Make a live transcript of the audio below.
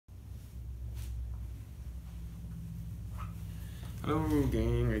Hello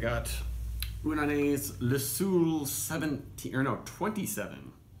gang, I got Année's Seul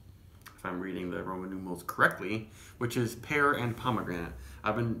 27, if I'm reading the Roman numerals correctly, which is pear and pomegranate.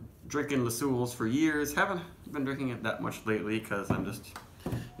 I've been drinking Seuls for years, haven't been drinking it that much lately because I'm just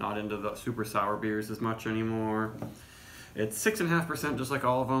not into the super sour beers as much anymore. It's 6.5% just like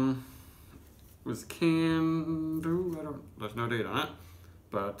all of them. It was canned, there's no date on it,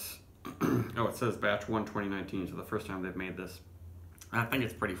 but oh, it says batch 1 2019, so the first time they've made this. I think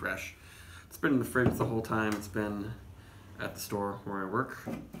it's pretty fresh. It's been in the fridge the whole time. It's been at the store where I work.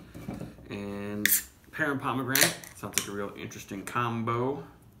 And pear and pomegranate sounds like a real interesting combo.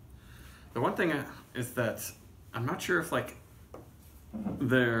 The one thing is that I'm not sure if like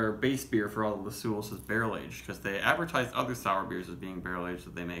their base beer for all of the Seuls is barrel aged, because they advertise other sour beers as being barrel aged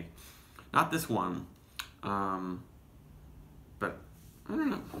that they make. Not this one, but I don't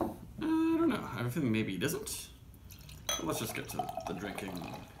know. I have a feeling maybe it isn't. But let's just get to the drinking.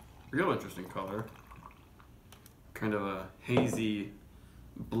 Real interesting color. Kind of a hazy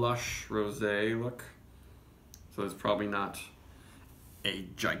blush rosé look. So there's probably not a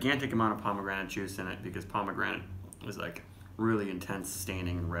gigantic amount of pomegranate juice in it, because pomegranate is like really intense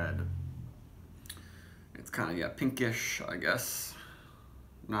staining red. It's kind of, yeah, pinkish, I guess.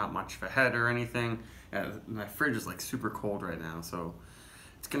 Not much of a head or anything. Yeah, my fridge is like super cold right now, so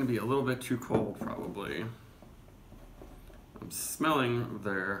it's gonna be a little bit too cold probably. I'm smelling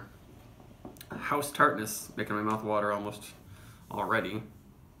their house tartness, making my mouth water almost already.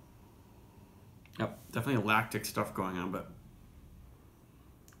 Yep, definitely lactic stuff going on, but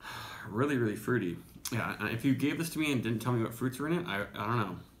really, really fruity. Yeah, if you gave this to me and didn't tell me what fruits were in it, I don't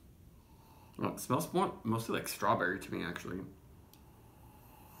know. Well, it smells mostly like strawberry to me, actually.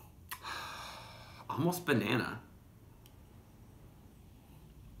 Almost banana.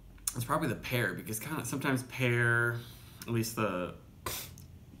 It's probably the pear, because kind of sometimes pear, at least the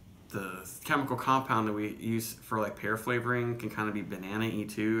chemical compound that we use for like pear flavoring can kind of be banana-y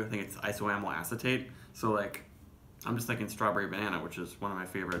too. I think it's isoamyl acetate. So like, I'm just thinking strawberry banana, which is one of my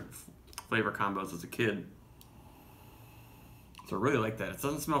favorite flavor combos as a kid. So I really like that. It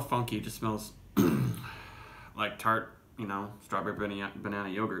doesn't smell funky, it just smells like tart, you know, strawberry banana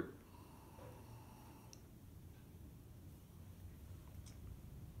yogurt.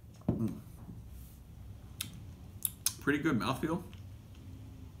 Pretty good mouthfeel,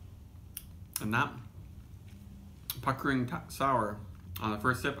 and not puckering sour on the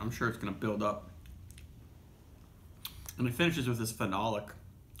first sip. I'm sure it's going to build up, and it finishes with this phenolic,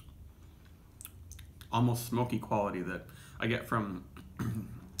 almost smoky quality that I get from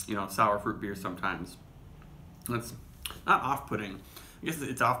you know, sour fruit beers sometimes. And it's not off-putting. I guess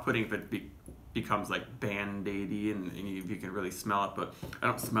it's off-putting if it becomes like band-aidy and you can really smell it, but I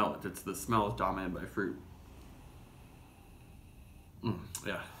don't smell it. It's the smell is dominated by fruit.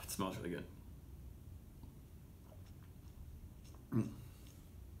 Yeah, it smells really good.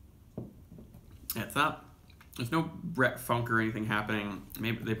 Yeah, it's not, there's no Brett funk or anything happening.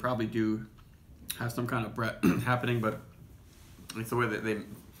 Maybe they probably do have some kind of Brett happening, but it's the way that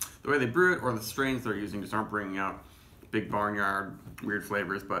the way they brew it, or the strains they're using, just aren't bringing out big barnyard weird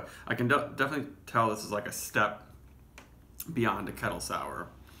flavors. But I can definitely tell this is like a step beyond a kettle sour.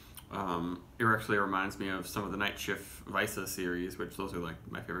 It actually reminds me of some of the Night Shift Weisse series, which those are like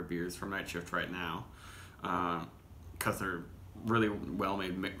my favorite beers from Night Shift right now, because they're really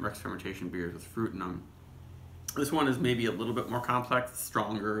well-made mixed fermentation beers with fruit in them. This one is maybe a little bit more complex,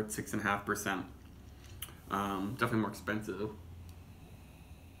 stronger, at 6.5%. Definitely more expensive.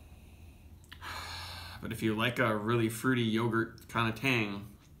 But if you like a really fruity yogurt kind of tang,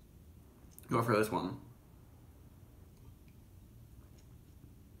 go for this one.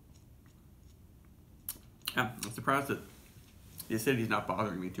 Yeah, I'm surprised that the acidity's not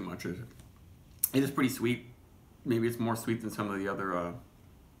bothering me too much. It is pretty sweet. Maybe it's more sweet than some of the other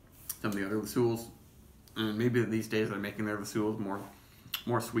Seuls. And maybe these days they're making their Seuls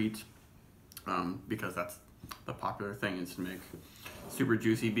more sweet, because that's the popular thing, is to make super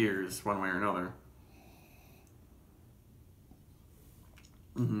juicy beers one way or another.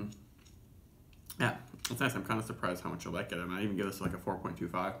 Yeah, it's nice. I'm kind of surprised how much I like it. I might even give this like a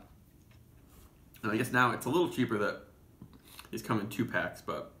 4.25. And I guess now it's a little cheaper that these come in 2-packs,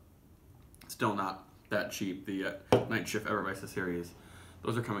 but still not that cheap. The Night Shift Weisse series,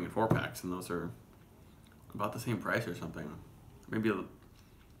 those are coming in 4-packs, and those are about the same price or something. Maybe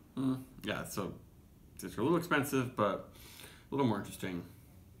yeah, so it's a little expensive, but a little more interesting.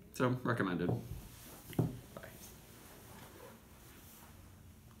 So recommended.